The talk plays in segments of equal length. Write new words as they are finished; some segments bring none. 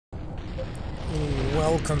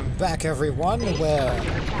Welcome back, everyone.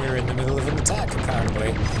 We're in the middle of an attack,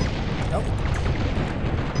 apparently. Oh.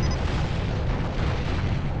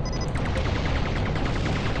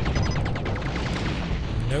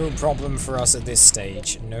 No problem for us at this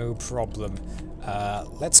stage. No problem.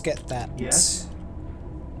 Let's get that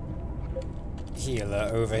healer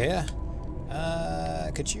over here.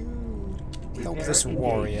 Could you help this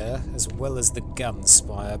warrior as well as the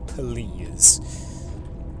gunspire, please?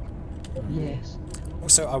 Yes.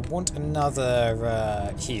 Also, I want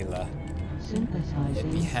another healer.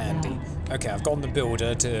 It'd be handy. Okay, I've gotten the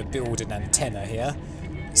builder to build an antenna here,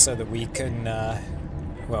 so that we can,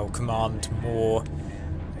 well, command more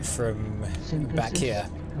from back here.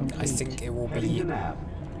 I think it will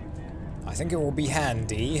be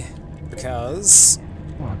handy because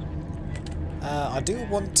I do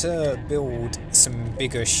want to build some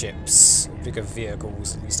bigger ships, bigger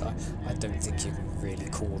vehicles. At least I don't think you can really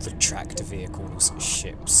call the tracked vehicles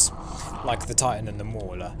ships, like the Titan and the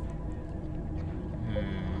Mauler.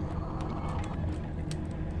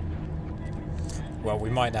 Well,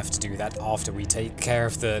 we might have to do that after we take care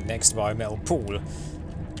of the next biometal pool.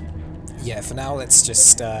 Yeah, for now, let's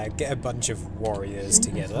just get a bunch of warriors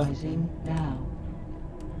together.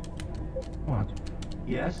 What?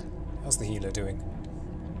 Yes? How's the healer doing?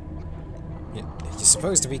 You're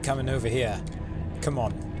supposed to be coming over here. Come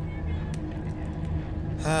on.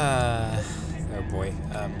 Oh boy.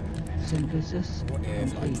 What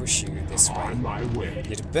if I push you this way?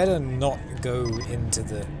 You'd better not go into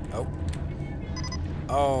the... Oh.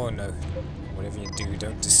 Oh no. Whatever you do,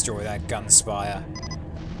 don't destroy that gunspire.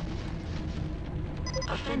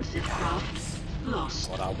 Offensive craft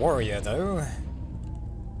lost. What our warrior, though.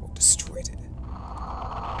 Or destroyed it.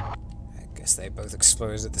 I guess they both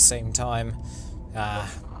exploded at the same time.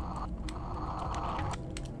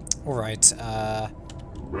 Alright,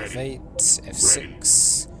 F8,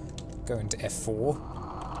 F6, go into F4.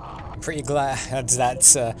 I'm pretty glad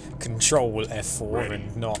that's Control F4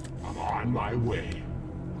 and not... I'm on my way.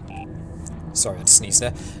 Sorry, I sneezed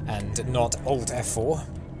there. And not Alt F4.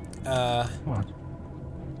 What?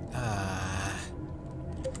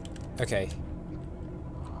 Okay.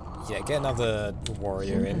 Yeah, get another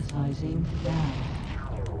warrior in.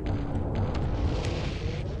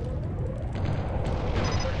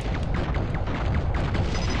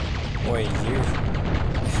 Oi, you.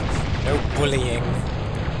 No bullying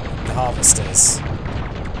the harvesters.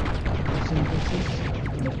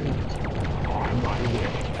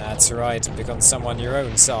 That's right, pick on someone your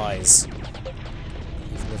own size.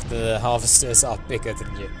 Even if the harvesters are bigger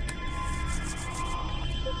than you.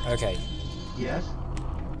 Okay. Yes?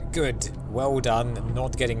 Good. Well done,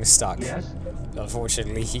 not getting stuck. Yes?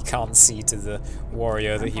 Unfortunately, he can't see to the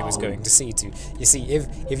warrior that he was going to see to. You see,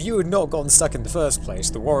 if you had not gotten stuck in the first place,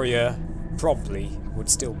 the warrior probably would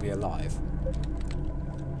still be alive.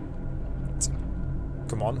 So,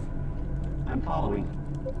 come on. I'm following.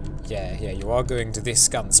 Yeah, you are going to this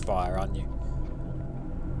gunspire, aren't you?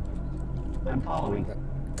 I'm following.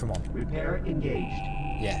 Come on. Repair engaged.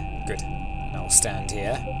 Yeah, good. And I'll stand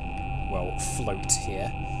here. Well, float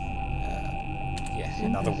here. Yeah,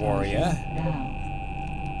 another warrior.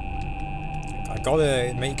 I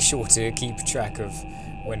gotta make sure to keep track of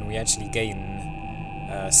when we actually gain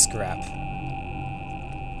scrap.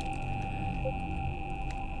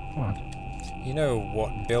 What? You know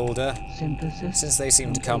what, Builder? Since they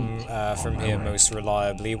seem to come from here most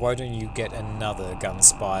reliably, why don't you get another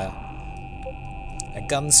gunspire? A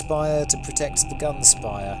gunspire to protect the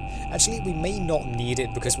gunspire. Actually, we may not need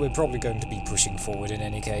it because we're probably going to be pushing forward in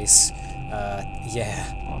any case. Yeah.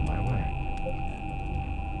 On my way.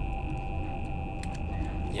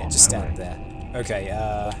 Yeah, just stand there. Okay,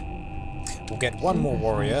 we'll get one more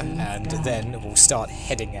warrior, and then we'll start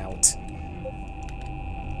heading out.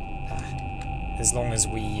 As long as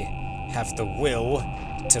we have the will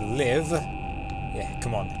to live. Yeah,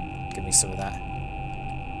 come on. Give me some of that.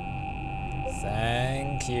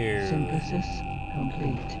 Thank you. Synthesis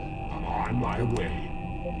complete. I'm on my way.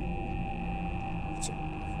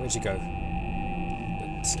 Where'd you go?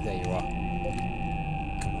 But there you are.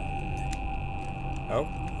 Come on. Oh,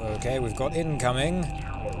 okay, we've got incoming.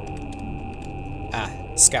 Ah,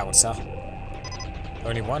 scouts, huh?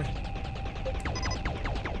 Only one?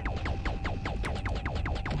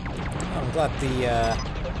 I'm glad the,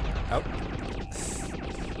 oh.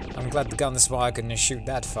 I'm glad the gunspire can shoot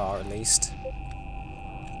that far, at least.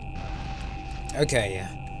 Okay.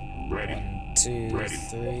 Ready. 1, 2, Ready.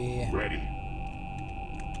 3. Ready.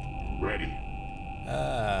 Ready.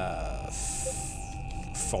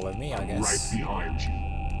 Follow me, I guess. Right behind you.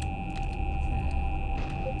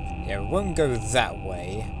 Yeah, we won't go that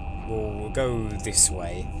way. we'll go this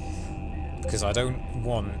way because I don't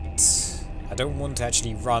want to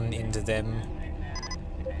actually run into them.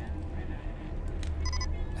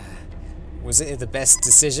 Was it the best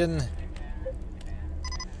decision?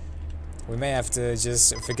 We may have to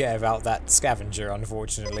just forget about that scavenger,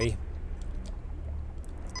 unfortunately.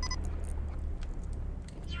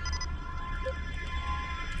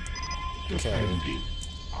 Okay.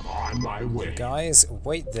 I'm on my way. Guys,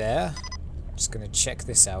 wait there. Just gonna check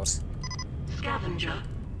this out. Scavenger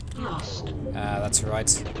lost. That's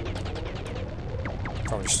right.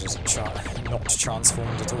 Probably should have not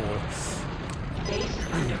transformed at all. Base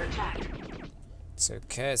under attack. It's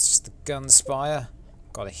okay, it's just the gun spire.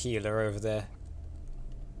 Got a healer over there.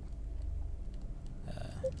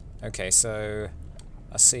 Okay, so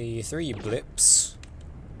I see 3 blips.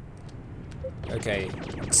 Okay,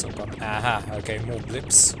 so aha, okay, more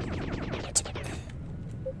blips.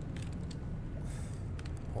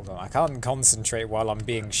 Hold on, I can't concentrate while I'm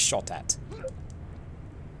being shot at.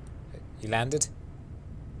 He landed?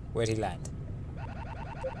 Where'd he land?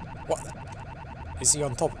 What? Is he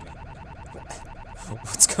on top of me?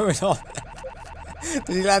 What's going on?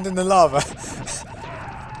 Did he land in the lava?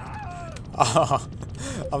 Oh,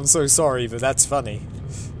 I'm so sorry, but that's funny.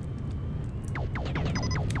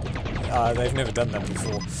 They've never done that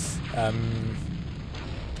before.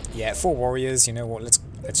 Yeah, 4 warriors. You know what? Let's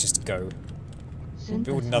just go.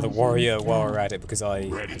 Build another warrior while we're at it because I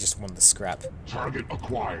just want the scrap. Target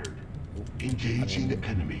acquired. Engaging the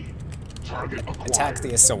enemy. Target acquired. Attack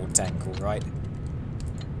the assault tank, all right?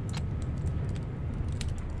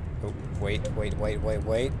 Oh,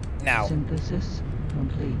 wait. Now. Synthesis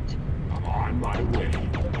complete. I'm on my way.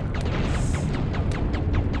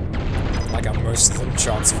 Like how most of them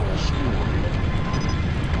transform.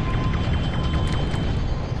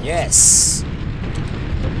 Yes!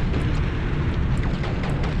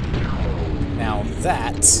 Now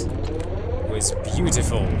that was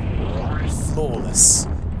beautiful. Flawless.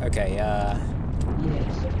 Okay, Yes.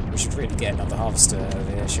 we should really get another harvester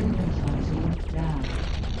over here, shouldn't we? Synthesizing down.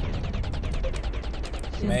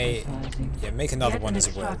 Yeah, make another one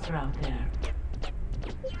as well. Out there.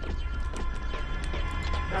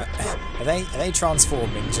 Are they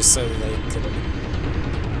transforming just so they can...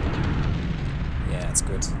 Yeah, that's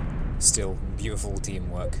good. Still, beautiful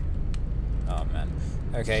teamwork. Oh man.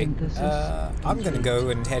 Okay, I'm gonna go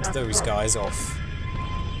and head those guys off.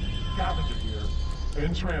 Scavenger here.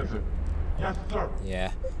 In transit. Yes, sir.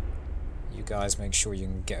 Yeah. You guys make sure you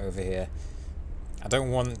can get over here. I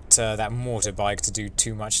don't want that mortar bike to do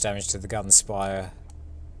too much damage to the gun spire.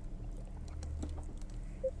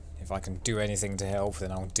 If I can do anything to help,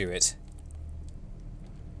 then I'll do it.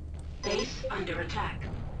 Base under attack.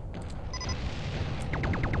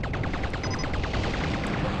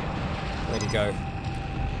 Where'd he go?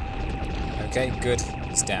 Okay, good.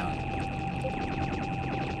 He's down.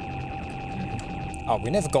 Oh,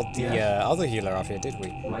 we never got the other healer up here, did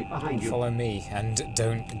we? Right behind you. Follow me and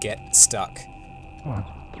don't get stuck. What?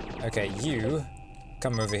 Okay, you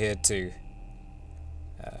come over here too.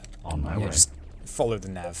 On my Yeah, way. just follow the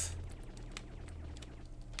nav.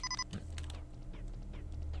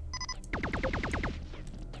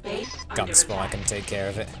 Base Gun under spy attack. can take care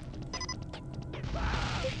of it.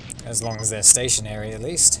 As long as they're stationary, at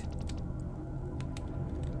least.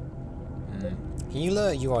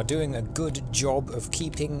 Healer, you are doing a good job of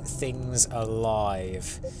keeping things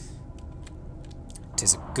alive. It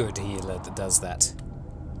is a good healer that does that.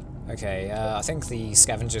 Okay, I think the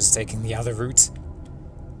scavenger's taking the other route.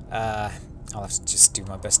 I'll have to just do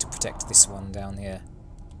my best to protect this one down here.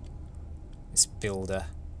 This builder.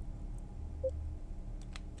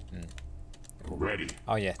 Ready.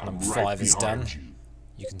 Oh yeah, I'm number right 5 is done. behind you.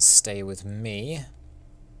 You can stay with me.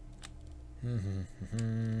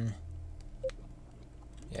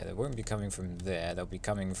 Yeah, they won't be coming from there. They'll be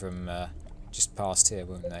coming from just past here,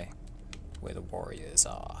 won't they? Where the warriors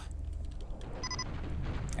are.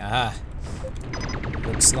 Aha!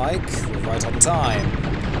 Looks like we're right on time.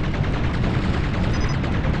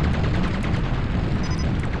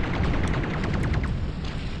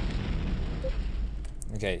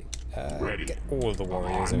 Okay, Ready. get all the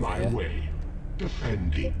warriors on over my here. way.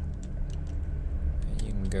 Defending.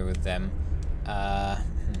 You can go with them.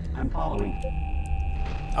 I'm following.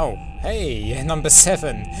 Oh, hey, number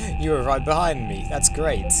 7. You were right behind me. That's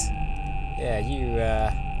great. Yeah, you,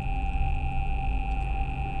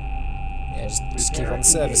 yeah, just keep on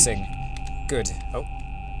servicing. Good. Oh,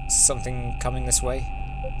 something coming this way?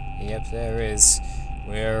 Yep, there is.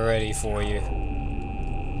 We're ready for you.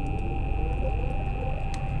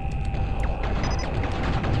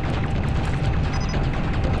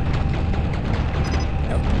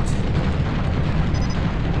 Nope.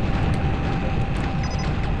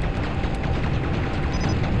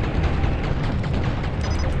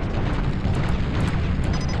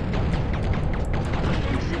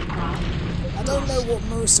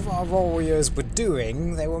 most of our warriors were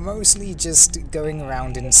doing, they were mostly just going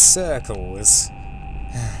around in circles.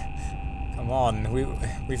 Come on,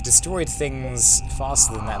 we've destroyed things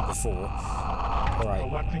faster than that before. Alright.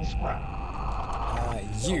 Collecting scrap.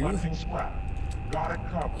 You... Collecting scrap. Got it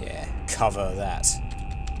covered. Yeah, cover that.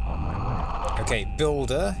 On my way. Okay,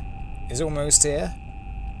 Builder is almost here.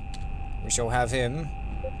 We shall have him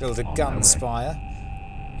build a gun spire.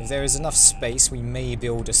 If there is enough space, we may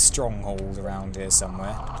build a stronghold around here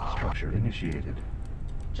somewhere. Structure initiated.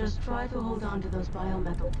 Just try to hold on to those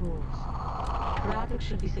biometal tools. Braddock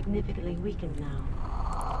should be significantly weakened now.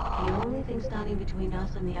 The only thing standing between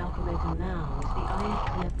us and the Alchemator now is the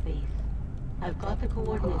ISDF base. I've got the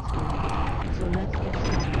coordinates for you, so let's get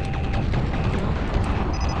started.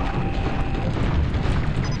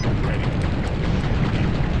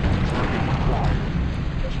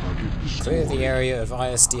 Clear the area of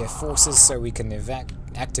ISDF forces so we can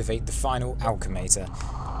activate the final Alchemator.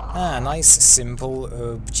 Ah, nice, simple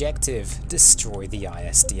objective. Destroy the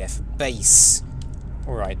ISDF base.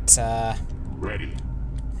 Alright, Ready.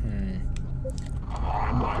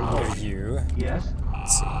 you. Yes?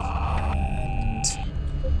 Let's see. And...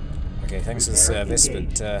 okay, thanks for the service,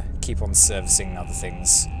 but keep on servicing other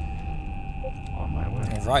things. On my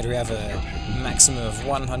way. Right, we have a maximum of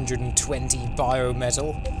 120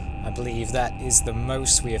 biometal. I believe that is the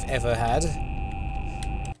most we have ever had.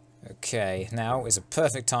 Okay, now is a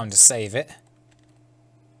perfect time to save it.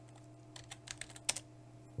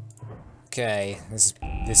 Okay, this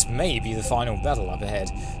may be the final battle up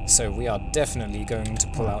ahead, so we are definitely going to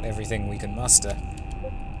pull out everything we can muster.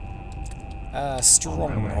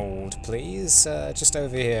 Stronghold, please. Just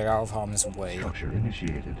over here, out of harm's way. Structure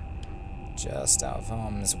initiated. Just out of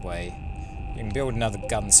harm's way. You can build another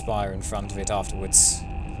gun spire in front of it afterwards.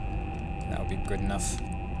 That'll be good enough.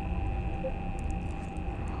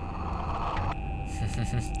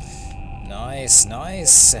 Nice,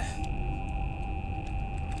 nice.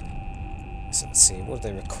 So let's see, what do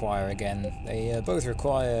they require again? They both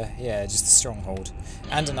require, yeah, just a stronghold.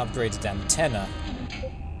 And an upgraded antenna.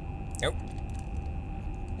 Nope.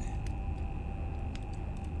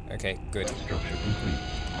 Okay, good. Structure complete.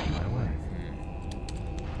 On my way.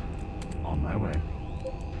 On my way.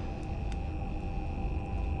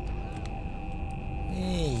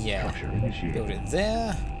 Yeah. Structure initiated. Build it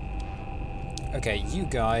there. Okay, you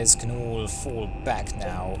guys can all fall back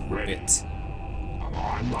now a Ready. bit. I'm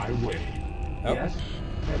on my way. Oh. Yes.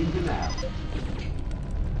 Heading to nav.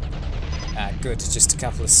 Ah, good. Just a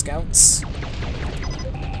couple of scouts. Structure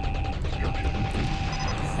complete.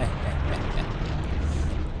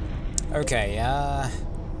 Okay, I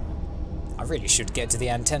really should get to the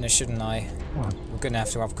antenna, shouldn't I? What? We're gonna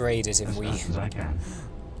have to upgrade it if As we fast as I can.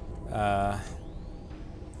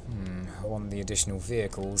 want the additional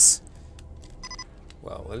vehicles.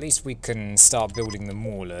 Well, at least we can start building the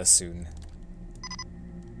mauler soon.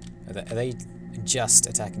 Are they just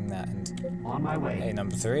attacking that? And On my way. hey,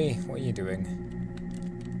 number 3, what are you doing?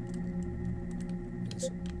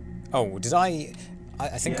 Oh, did I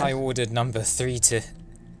think I ordered number 3 to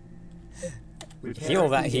heal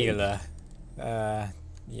that healer.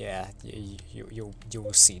 Yeah,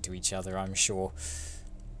 you'll see to each other, I'm sure.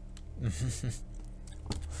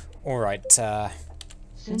 Alright,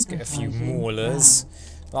 let's get a few maulers.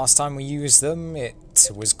 Last time we used them, it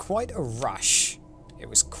was quite a rush. It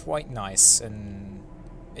was quite nice, and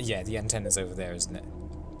yeah, the antenna's over there, isn't it?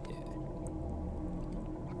 Yeah.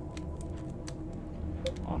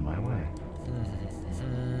 On my way.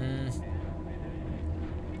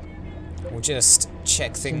 We'll just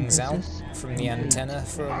check things out from the antenna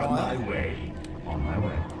for a On my while. way. On my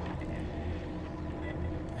way.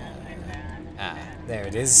 Ah, there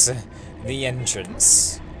it is. The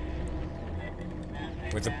entrance.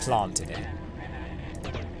 With a plant in it.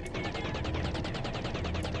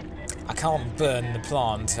 I can't burn the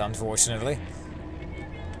plant, unfortunately.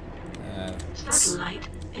 Satellite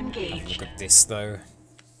Look engaged. at this, though.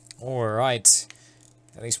 Alright.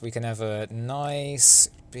 At least we can have a nice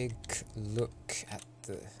big look at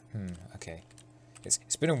the... okay.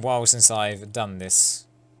 It's been a while since I've done this.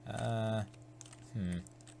 Can't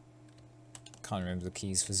remember the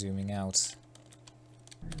keys for zooming out.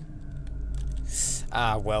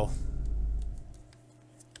 Ah, well.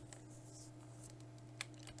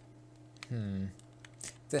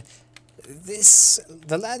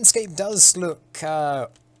 The landscape does look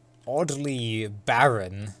oddly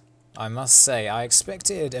barren, I must say. I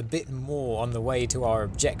expected a bit more on the way to our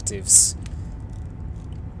objectives.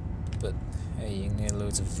 But hey, you can hear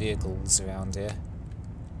loads of vehicles around here.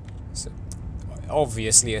 So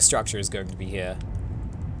obviously a structure is going to be here.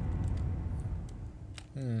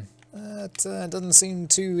 That doesn't seem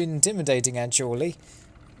too intimidating, actually.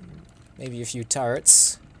 Maybe a few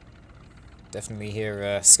turrets. Definitely hear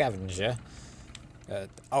a scavenger.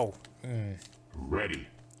 Oh. Ready.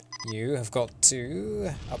 You have got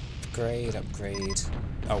to upgrade.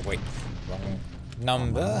 Oh, wait. Wrong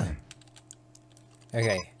number.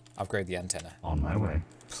 Okay, upgrade the antenna. On my way.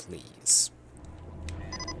 Please.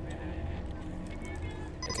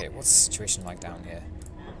 Okay, what's the situation like down here?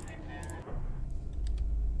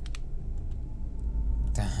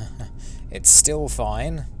 It's still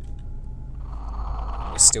fine.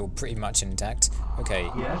 It's still pretty much intact. Okay.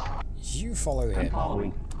 Yes. You follow him. I'm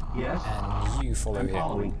following. Yes. And you follow I'm him.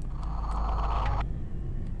 Following.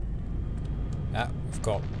 Ah, we've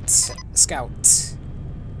got Scout.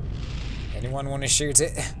 Anyone want to shoot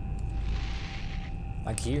it?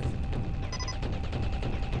 Like you.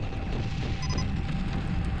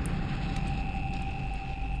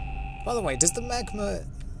 By the way, does the magma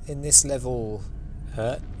in this level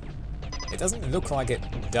hurt? It doesn't look like it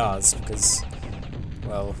does, because,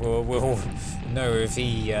 well, we'll know if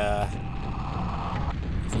he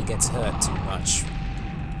gets hurt too much.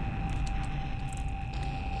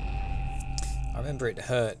 I remember it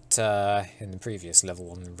hurt in the previous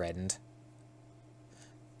level on the Rend.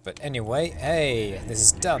 But anyway, hey, this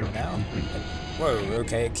is done now. Whoa,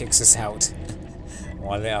 okay, it kicks us out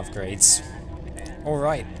while it upgrades.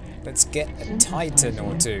 Alright, let's get a Titan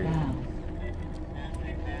or two.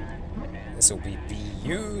 This will be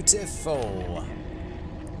beautiful.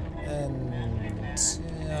 And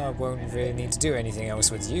I won't really need to do anything else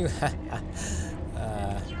with you.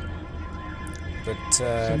 But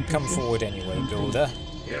come forward anyway, builder.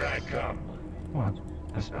 Here I come. What?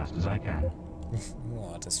 As fast as I can.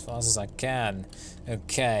 What? As fast as I can.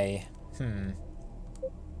 Okay.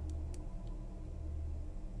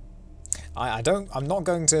 I'm not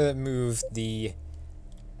going to move the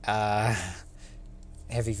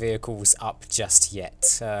heavy vehicles up just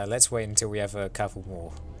yet. Let's wait until we have a couple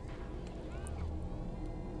more.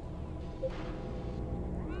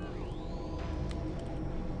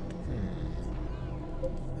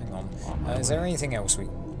 Hang on. Is there anything else we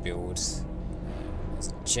can build? There's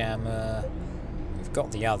a jammer. We've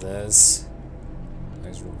got the others.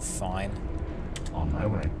 Those are all fine. On my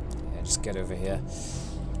way. Yeah, just get over here.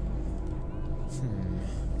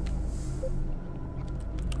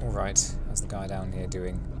 Alright, how's the guy down here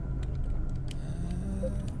doing?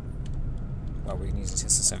 Well, we need to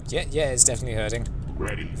test this out. Yeah, it's definitely hurting.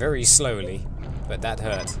 Ready. Very slowly, but that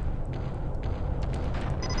hurt.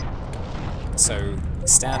 So,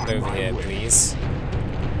 stand over here, please.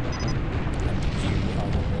 And you are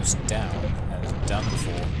almost down, as done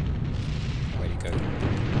before. Where'd he go?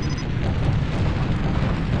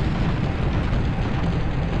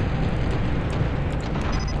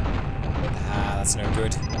 Ah, that's no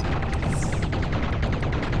good.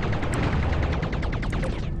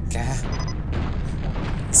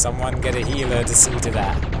 Someone get a healer to see to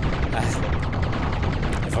that.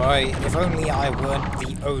 If only I weren't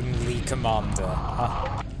the only commander.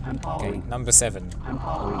 Huh? Okay, number 7.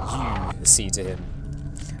 You see to him.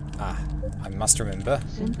 Ah, I must remember.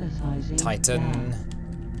 Titan.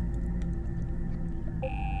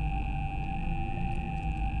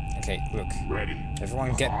 Okay, look.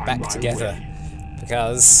 Everyone get back together.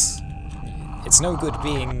 Because it's no good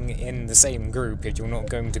being in the same group if you're not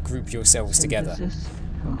going to group yourselves together. Here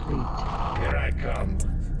I come.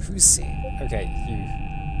 And who's seeing? Okay,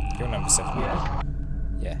 you're number 7. Yes.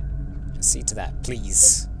 Yeah. See to that,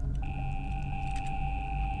 please.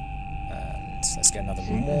 And let's get another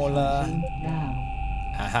mauler.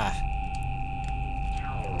 Aha.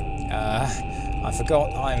 I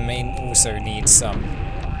forgot I may also need some,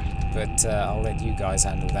 but I'll let you guys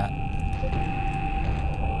handle that.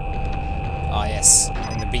 Ah yes,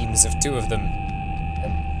 and the beams of 2 of them.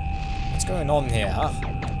 What's going on here, huh?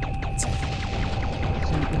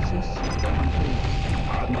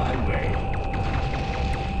 On my way.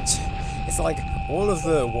 It's like all of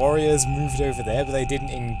the warriors moved over there, but they didn't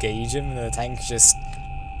engage him, and the tank just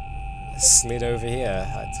slid over here.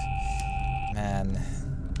 Man.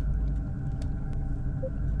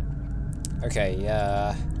 Okay,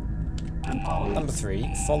 number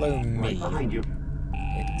 3, follow me.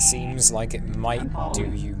 It seems like it might do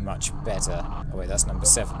you much better. Oh wait, that's number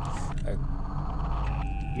 7. Oh.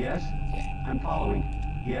 Yes. Yeah. I'm following.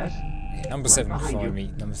 Yes. Yeah, number 7 can follow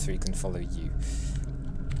me. Number 3 can follow you.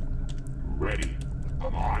 Ready.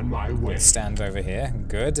 I'm on my way. Stand over here.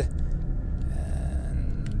 Good.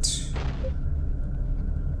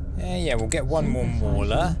 And yeah, we'll get one more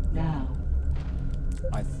mauler.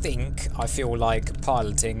 I feel like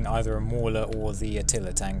piloting either a mauler or the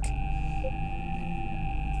Attila tank.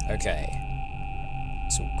 Okay.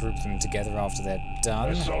 So we'll group them together after they're done.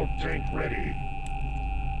 Assault tank ready.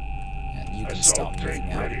 And you can Assault start moving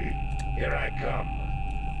tank out. ready. Here I come.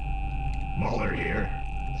 Muller here.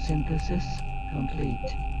 Synthesis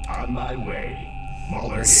complete. On my way.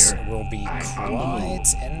 Muller This here. will be I'm on the quite move. On my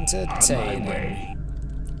entertaining. way.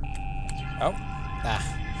 Oh,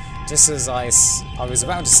 just as I was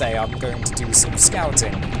about to say, I'm going to do some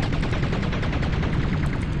scouting.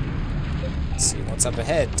 Let's see what's up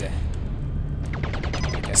ahead.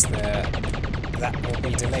 I guess that will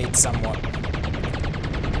be delayed somewhat.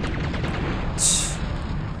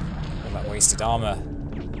 All that wasted armor.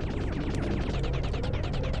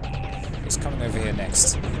 Who's coming over here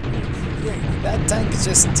next? That tank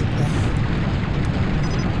just...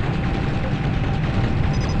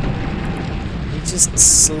 he just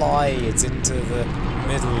slides into the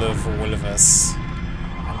middle of all of us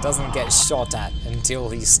and doesn't get shot at until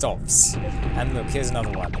he stops. And look, here's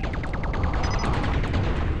another one.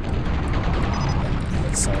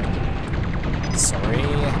 Sorry.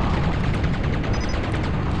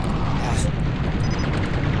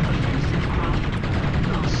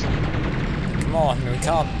 Come on, we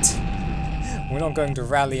can't. We're not going to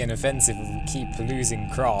rally an offensive if we keep losing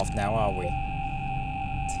craft now, are we?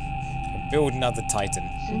 We'll build another Titan.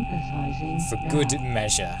 Synthesizing For now. good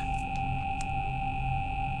measure.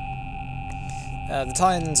 The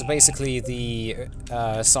Titans are basically the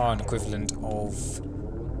silent equivalent of...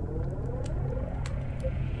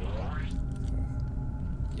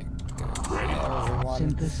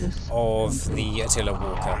 Synthesis of the Attila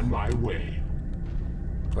Walker. On my way.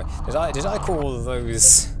 Wait, did I call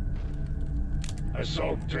those...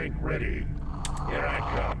 Assault tank ready. Here I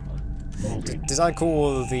come. Moving. Did I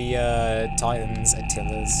call the Titans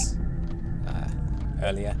Attilas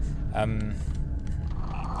earlier? The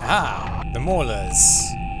Maulers.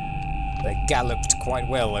 They galloped quite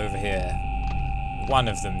well over here. One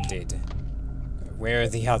of them did. Where are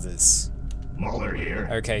the others? Muller here.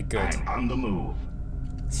 Okay, good. I'm on the move.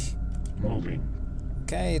 Moving.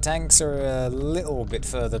 Okay, tanks are a little bit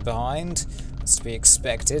further behind. That's to be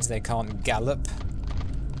expected. They can't gallop.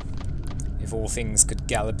 If all things could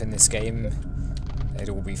gallop in this game, they'd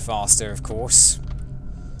all be faster, of course.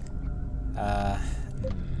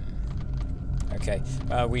 Okay,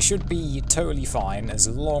 we should be totally fine as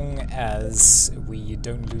long as we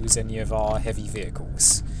don't lose any of our heavy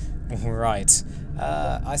vehicles. Right,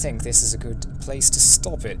 I think this is a good place to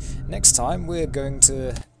stop it. Next time we're going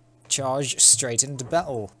to charge straight into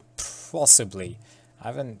battle, possibly. I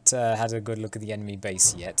haven't had a good look at the enemy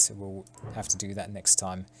base yet. We'll have to do that next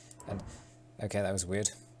time. And okay, that was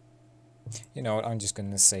weird. You know what, I'm just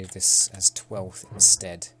going to save this as 12th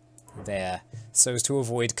instead. There, so as to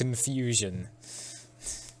avoid confusion.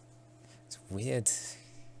 It's weird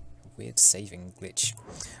saving glitch.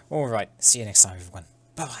 Alright, see you next time everyone.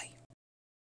 Bye-bye.